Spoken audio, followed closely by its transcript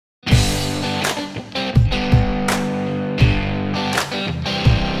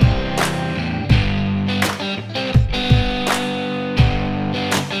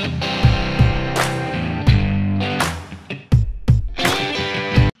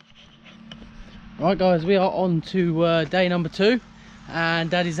Right guys, we are on to day number 2, and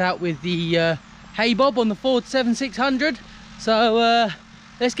Dad is out with the hay bob on the Ford 7600. So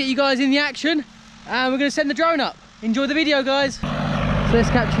let's get you guys in the action, and we're going to send the drone up. Enjoy the video, guys. So let's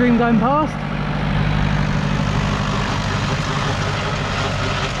capture him going past.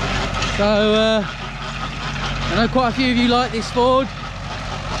 So I know quite a few of you like this Ford.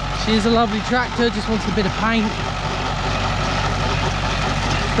 She is a lovely tractor, just wants a bit of paint.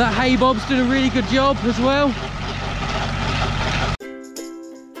 That hay bob's doing a really good job as well.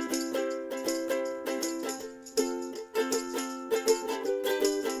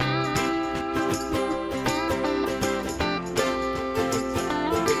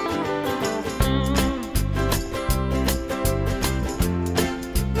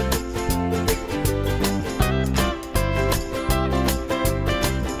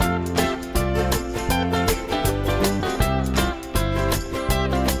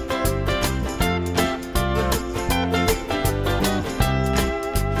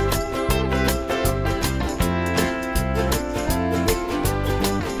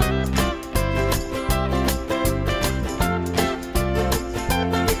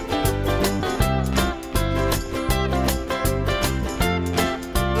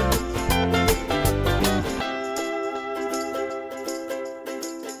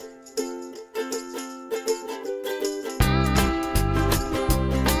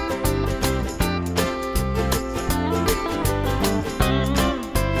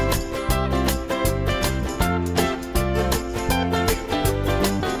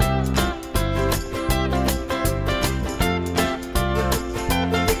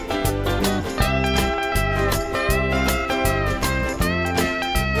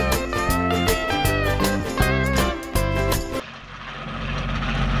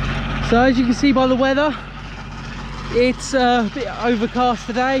 So as you can see by the weather, it's a bit overcast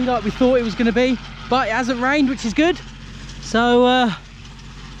today, like we thought it was going to be, but it hasn't rained, which is good. So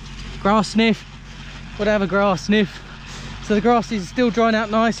grass sniff, whatever, grass sniff. So the grass is still drying out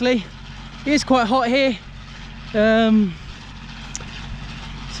nicely. It is quite hot here. So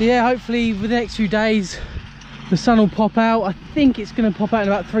yeah, hopefully with the next few days the sun will pop out. I think it's going to pop out in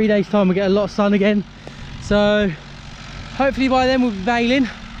about 3 days time. We get a lot of sun again. So hopefully by then we'll be baling.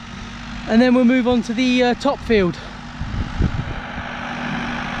 And then we'll move on to the top field.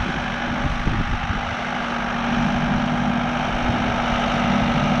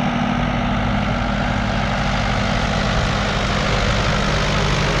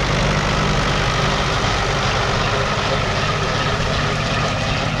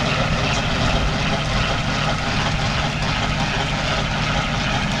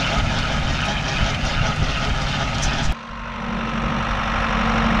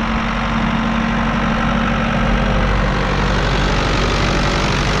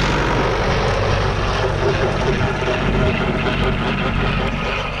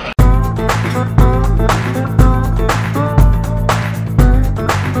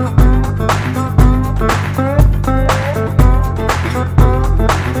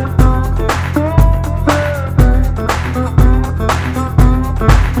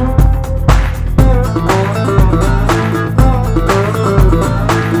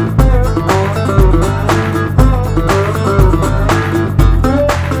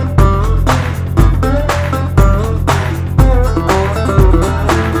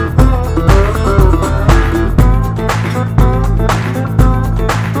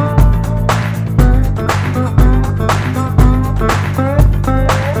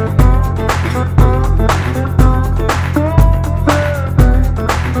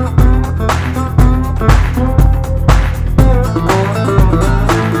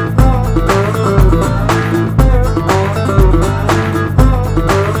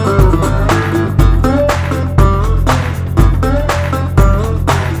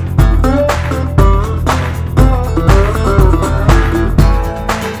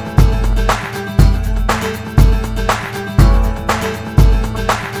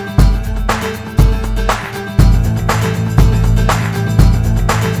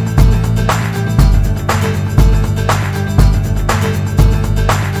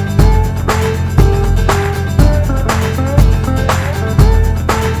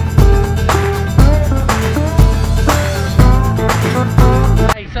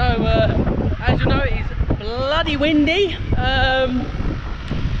 Windy.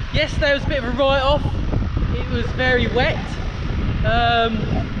 Yesterday was a bit of a write-off. It was very wet.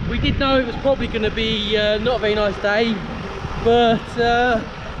 We did know it was probably going to be not a very nice day, but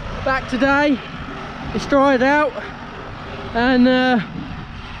back today it's dried out, and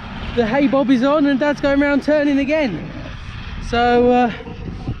the hay bob is on, and Dad's going around turning again. So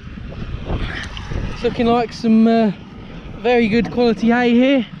It's looking like some very good quality hay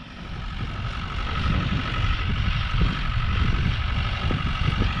here.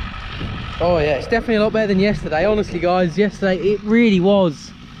 Oh yeah, it's definitely a lot better than yesterday. Honestly guys, yesterday it really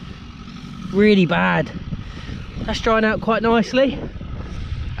was really bad. That's drying out quite nicely.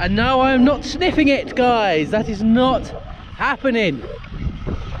 And no, I am not sniffing it, guys. That is not happening.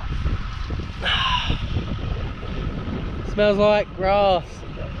 Smells like grass.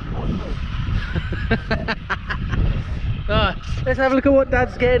 Right, let's have a look at what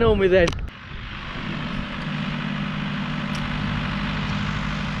Dad's getting on with then.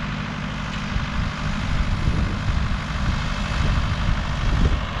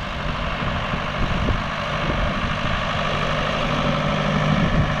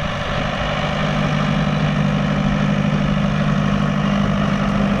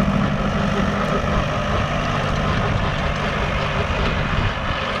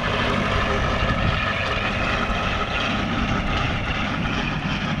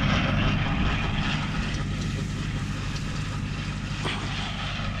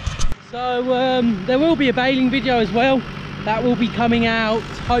 So there will be a baling video as well. That will be coming out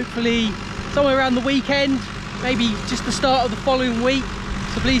hopefully somewhere around the weekend, maybe just the start of the following week.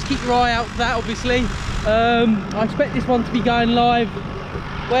 So please keep your eye out for that, obviously. I expect this one to be going live,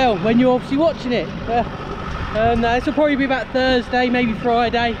 well, when you're obviously watching it. This will probably be about Thursday, maybe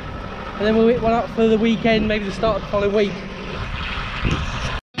Friday. And then we'll hit one up for the weekend, maybe the start of the following week.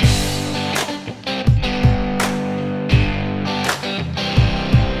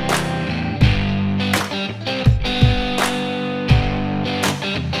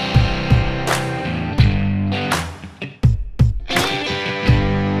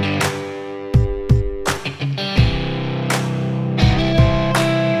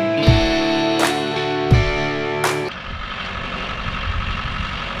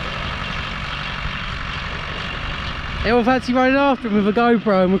 Anyone fancy running after him with a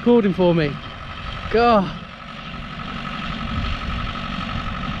GoPro and recording for me? God.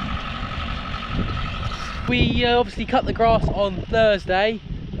 We obviously cut the grass on Thursday,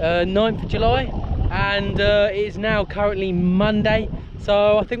 9th of July, and it is now currently Monday.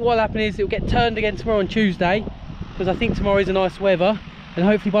 So I think what will happen is it will get turned again tomorrow on Tuesday, because I think tomorrow is a nice weather, and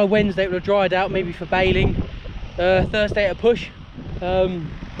hopefully by Wednesday it will have dried out, maybe for baling. Thursday at a push.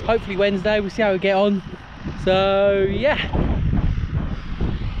 Hopefully Wednesday, we'll see how we get on. So yeah,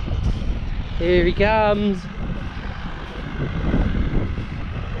 here he comes.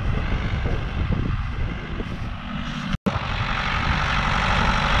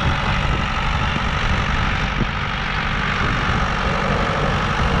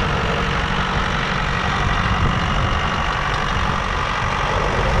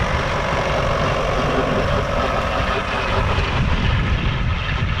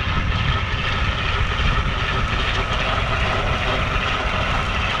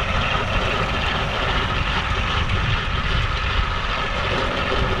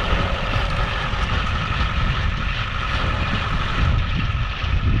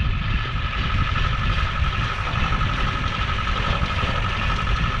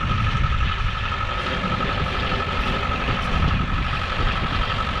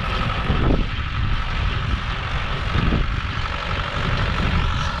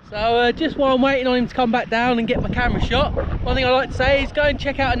 So just while I'm waiting on him to come back down and get my camera shot, one thing I like to say is go and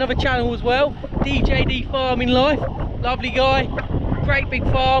check out another channel as well, DJD Farming Life. Lovely guy, great big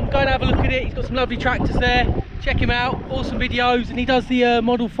farm, go and have a look at it. He's got some lovely tractors there, check him out, awesome videos, and he does the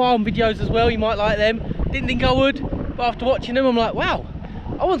model farm videos as well. You might like them. Didn't think I would, but after watching them I'm like, wow,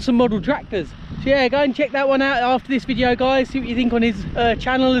 I want some model tractors. So yeah, go and check that one out after this video, guys. See what you think on his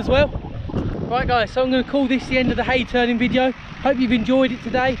channel as well. Right guys, so I'm going to call this the end of the hay turning video. Hope you've enjoyed it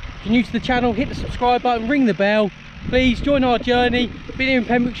today. If you're new to the channel, hit the subscribe button, ring the bell. Please join our journey. Been here in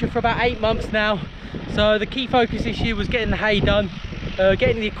Pembrokeshire for about 8 months now. So the key focus this year was getting the hay done,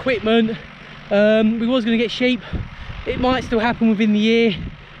 getting the equipment. We was going to get sheep. It might still happen within the year.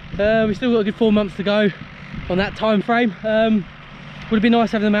 We've still got a good 4 months to go on that time frame. Would have been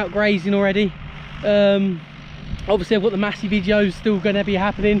nice having them out grazing already. Obviously I've got the Massey videos still going to be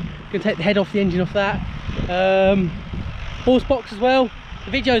happening. Going to take the head off the engine off that. Horse box as well.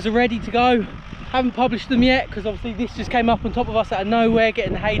 The videos are ready to go. Haven't published them yet because obviously this just came up on top of us out of nowhere,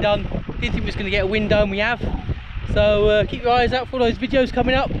 getting the hay done. Didn't think we was going to get a wind done, we have. So keep your eyes out for all those videos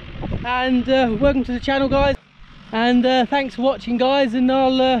coming up. And welcome to the channel, guys. And thanks for watching, guys, and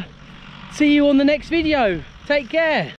I'll see you on the next video. Take care.